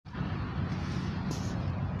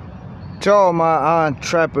To all my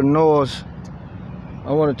entrepreneurs,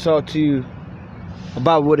 I want to talk to you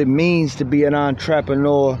about what it means to be an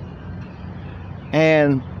entrepreneur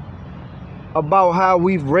and about how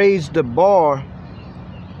we've raised the bar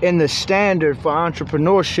in the standard for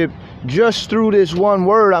entrepreneurship just through this one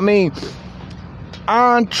word. I mean,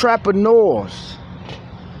 entrepreneurs.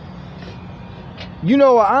 You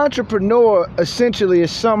know, an entrepreneur essentially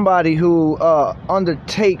is somebody who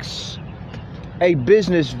undertakes a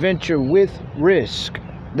business venture with risk.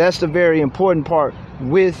 That's the very important part,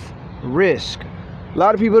 with risk. A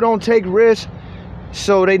lot of people don't take risks,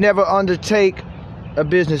 so they never undertake a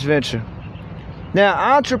business venture. Now,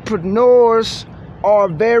 entrepreneurs are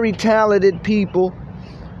very talented people,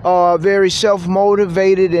 very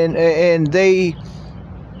self-motivated, and they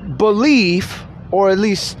believe, or at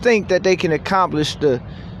least think, that they can accomplish the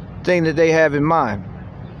thing that they have in mind.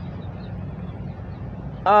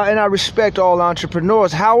 And I respect all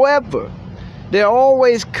entrepreneurs. However, there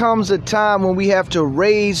always comes a time when we have to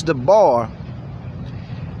raise the bar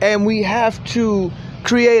and we have to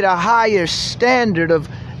create a higher standard of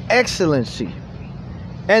excellency.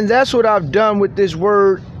 And that's what I've done with this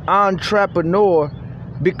word entrepreneur,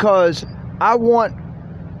 because I want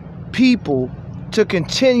people to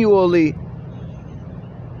continually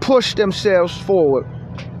push themselves forward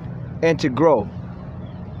and to grow.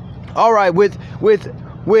 All right, with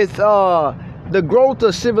the growth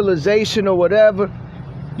of civilization or whatever,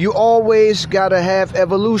 you always gotta have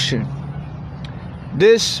evolution.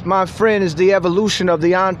 This, my friend, is the evolution of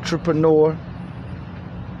the entrepreneur.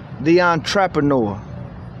 The entrepreneur.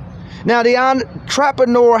 Now, the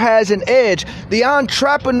entrepreneur has an edge. The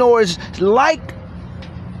entrepreneur is like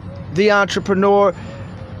the entrepreneur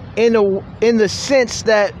in the sense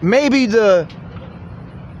that maybe the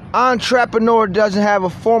entrepreneur doesn't have a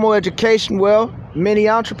formal education. Well, many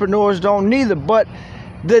entrepreneurs don't neither. But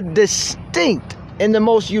the distinct and the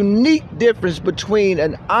most unique difference between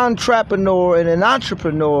an entrepreneur and an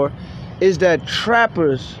entrepreneur is that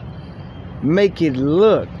trappers make it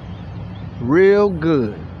look real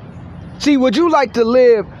good. See, would you like to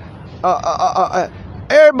live?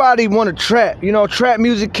 Everybody want to trap. You know, trap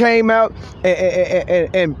music came out,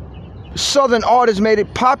 and Southern artists made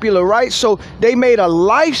it popular, right? So they made a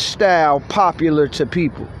lifestyle popular to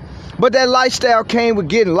people. But that lifestyle came with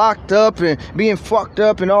getting locked up and being fucked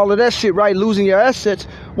up and all of that shit, right? Losing your assets.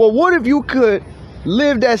 Well, what if you could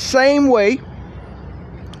live that same way,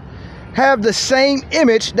 have the same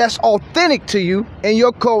image that's authentic to you and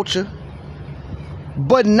your culture,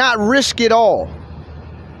 but not risk it all?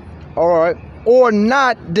 All right? Or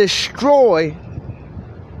not destroy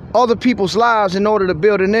other people's lives in order to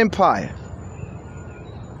build an empire.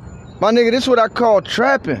 My nigga, this is what I call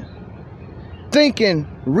trapping. Thinking,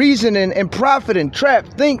 reasoning, and profiting. Trap,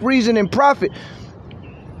 think, reason, and profit.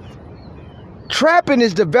 Trapping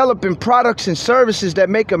is developing products and services that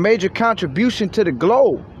make a major contribution to the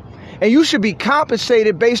globe. And you should be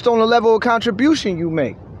compensated based on the level of contribution you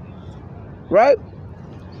make. Right?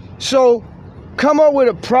 So, come up with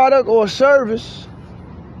a product or a service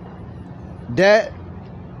that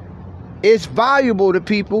is valuable to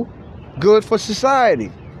people, good for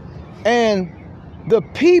society. And the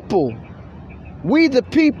people, we the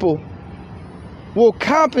people, will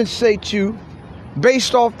compensate you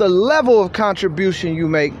based off the level of contribution you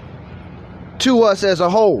make to us as a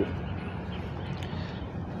whole.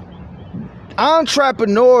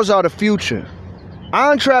 Entrepreneurs are the future.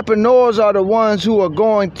 Entrepreneurs are the ones who are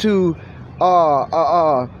going to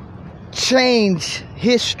change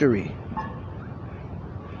history.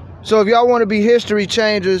 So if y'all want to be history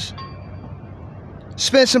changers,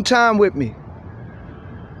 spend some time with me.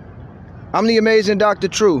 I'm the amazing Dr.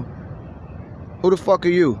 True. Who the fuck are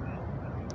you?